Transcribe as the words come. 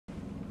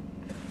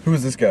Who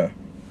is this guy?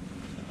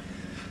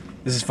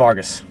 This is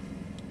Fargus.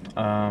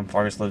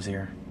 Fargus lives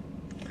here.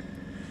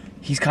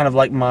 He's kind of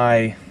like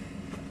my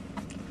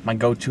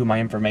go-to, my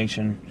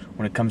information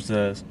when it comes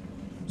to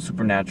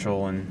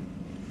supernatural and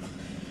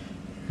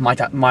my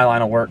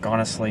line of work.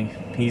 Honestly,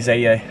 he's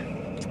a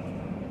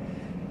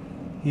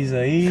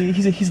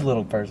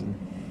little person.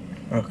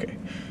 Okay.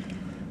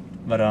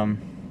 But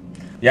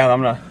yeah,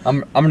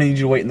 I'm gonna need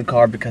you to wait in the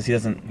car because he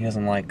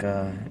doesn't like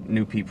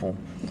new people.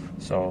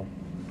 So,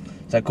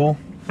 is that cool?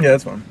 Yeah,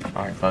 that's fine.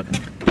 All right, fuck it.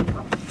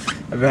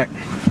 I'll be back.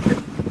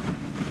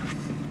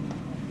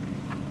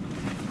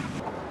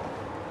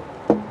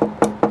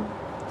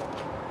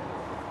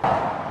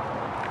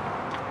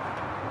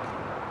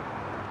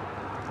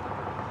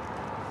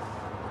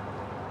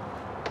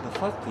 The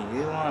fuck do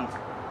you want?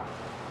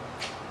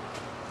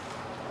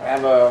 I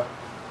have a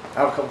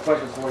couple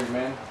questions for you,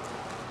 man.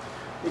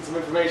 Need some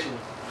information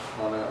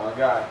on a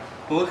guy.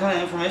 Well, what kind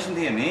of information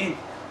do you need?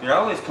 You're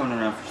always coming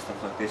around for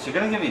stuff like this. You're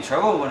gonna get me in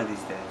trouble one of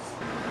these days.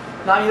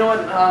 Nah, you know what?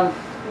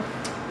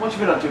 What you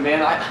been up to,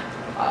 man? I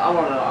don't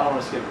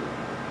wanna skip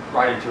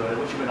right into it.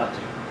 What you been up to?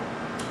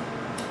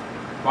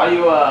 Why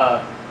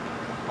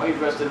you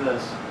dressed in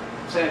this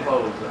Santa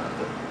Claus?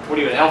 What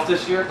are you, an elf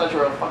this year? I thought you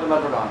were a fucking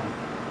leprechaun.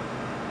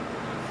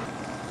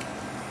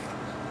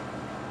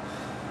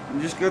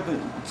 I'm just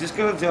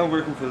got a job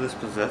working for this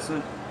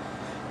possessor.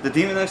 The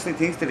demon actually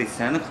thinks that he's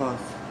Santa Claus.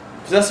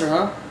 Possessor,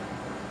 huh?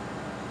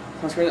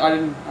 That's crazy. I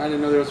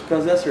didn't know there was a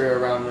possessor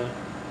around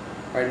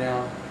right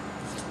now.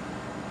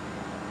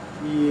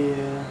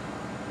 Yeah.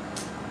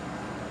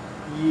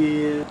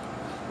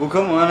 Well,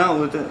 come on out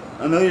with it.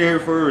 I know you're here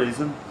for a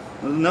reason.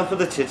 Enough of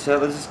the chit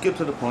chat. Let's just get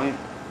to the point.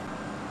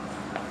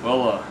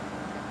 Well,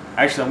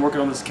 actually, I'm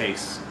working on this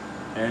case,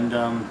 and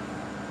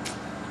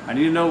I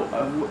need to know.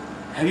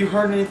 Have you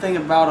heard anything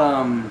about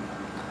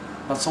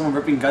someone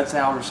ripping guts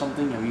out or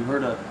something? Have you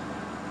heard of?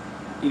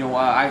 You know,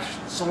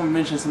 someone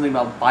mentioned something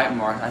about bite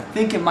marks. I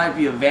think it might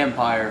be a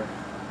vampire,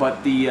 but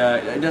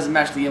it doesn't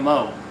match the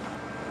MO.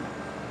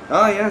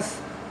 Oh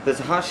yes, there's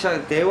a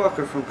hotshot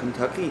daywalker from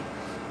Kentucky.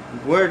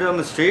 Word on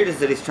the street is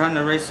that he's trying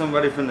to raise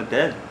somebody from the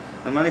dead.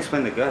 That might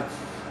explain the guts.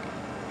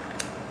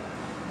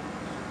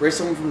 Raise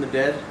someone from the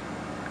dead?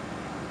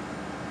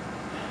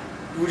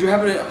 Would you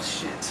happen to? Oh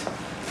shit.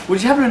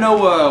 Would you happen to know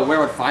where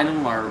I would find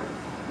him or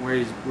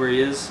where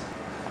he is?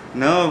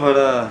 No, but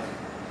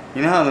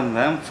you know how them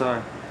vamps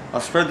are. I'll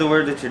spread the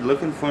word that you're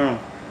looking for him,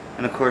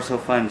 and of course he'll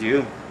find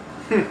you.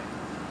 If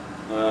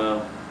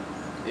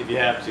you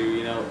have to,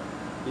 you know.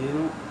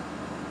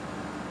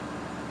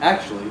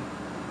 Actually,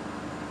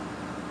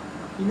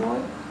 you know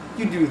what?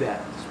 You do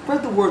that.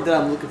 Spread the word that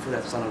I'm looking for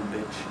that son of a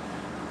bitch.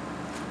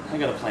 I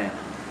got a plan.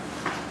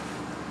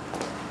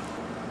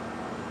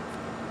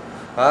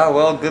 Ah,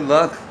 well, good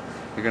luck.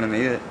 You're gonna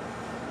need it.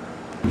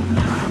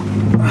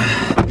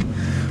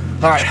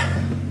 Alright.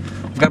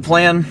 We've got a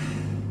plan.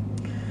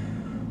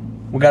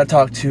 We gotta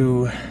talk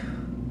to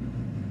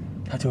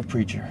a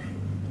preacher.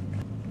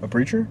 A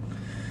preacher?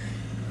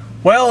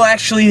 Well,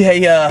 actually,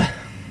 a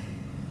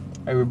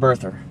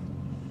rebirther.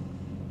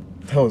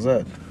 The hell is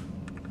that?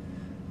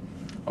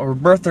 A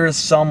rebirther is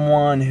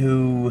someone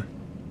who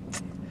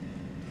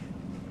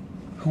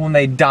when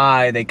they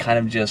die, they kind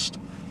of just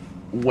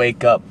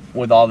wake up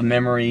with all the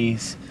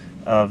memories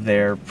of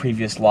their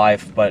previous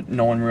life, but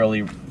no one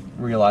really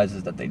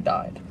realizes that they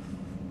died.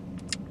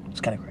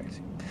 It's kind of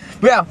crazy.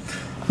 But yeah,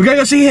 we gotta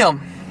go see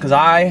him, because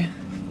I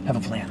have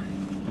a plan.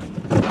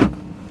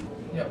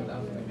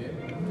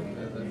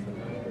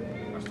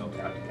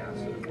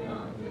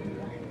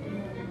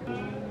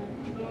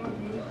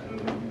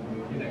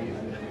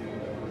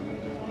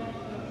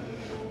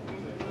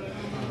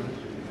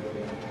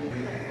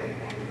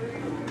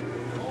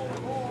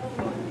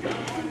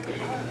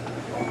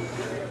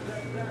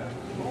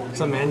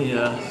 So man,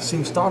 you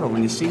seem startled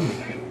when you see me.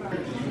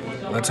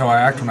 That's how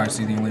I act when I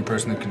see the only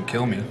person that can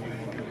kill me.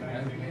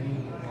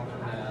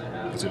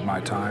 Is it my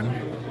time?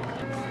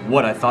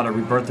 What, I thought a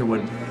rebirther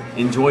would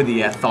enjoy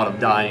the thought of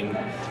dying.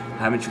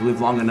 Haven't you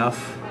lived long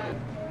enough?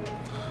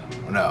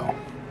 No.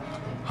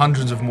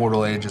 Hundreds of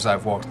mortal ages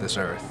I've walked this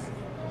earth,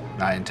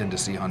 and I intend to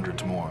see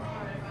hundreds more.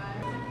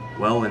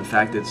 Well, in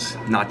fact, it's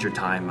not your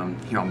time. I'm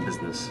here on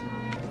business.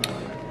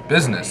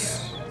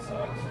 Business?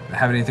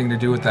 Have anything to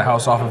do with the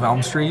house off of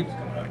Elm Street?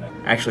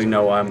 Actually,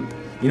 no.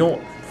 You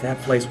know,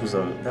 that place was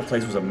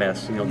a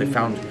mess. You know, I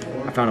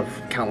found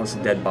countless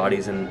dead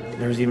bodies, and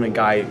there was even a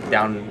guy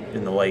down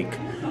in the lake.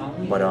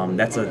 But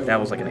that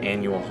was like an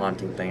annual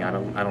haunting thing. I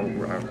don't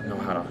know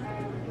how to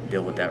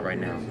deal with that right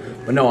now.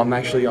 But no, I'm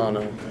actually on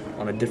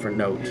a different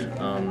note.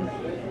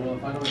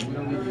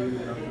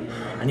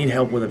 I need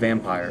help with a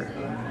vampire,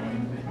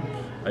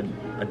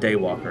 a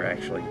daywalker,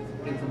 actually.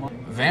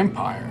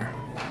 Vampire?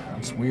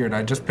 That's weird.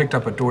 I just picked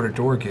up a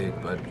door-to-door gig,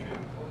 but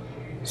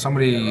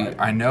somebody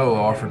I know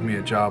offered me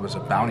a job as a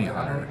bounty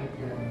hunter.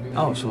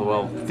 Oh, so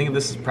well, think of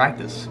this as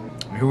practice.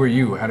 Who are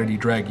you? How did he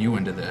drag you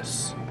into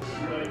this?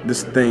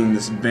 This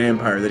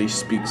vampire that he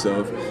speaks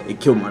of, it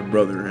killed my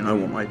brother, and I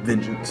want my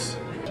vengeance.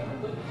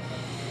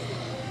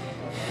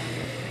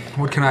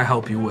 What can I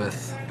help you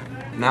with?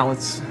 Now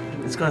it's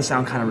gonna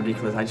sound kind of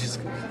ridiculous.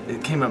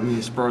 It came at me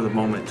the spur of the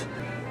moment.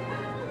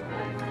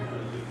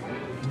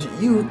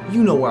 You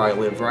know where I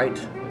live, right?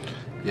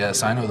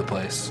 Yes, I know the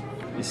place.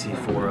 You see,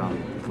 for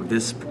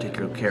this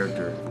particular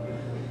character,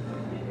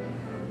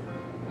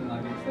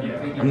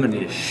 I'm gonna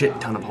need a shit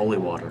ton of holy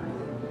water.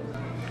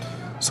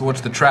 So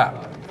what's the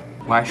trap?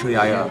 Well, actually,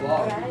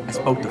 I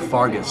spoke to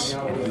Fargus,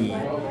 and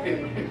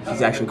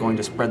he's actually going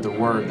to spread the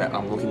word that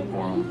I'm looking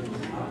for him.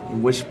 At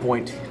which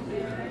point,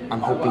 I'm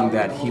hoping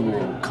that he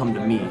will come to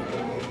me.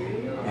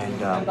 And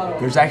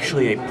there's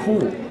actually a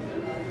pool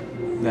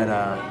that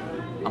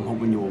I'm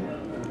hoping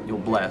you'll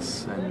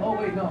bless. And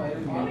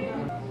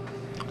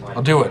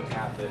I'll do it.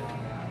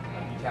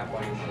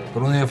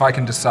 But only if I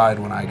can decide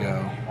when I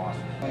go.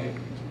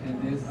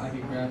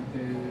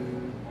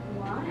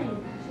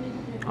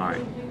 all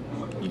right,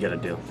 you got a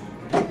deal.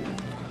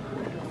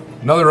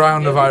 Another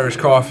round of Irish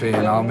coffee,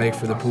 and I'll make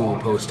for the pool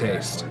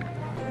post-haste.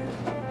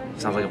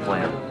 Sounds like a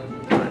plan.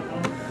 All right.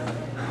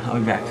 I'll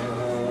be back.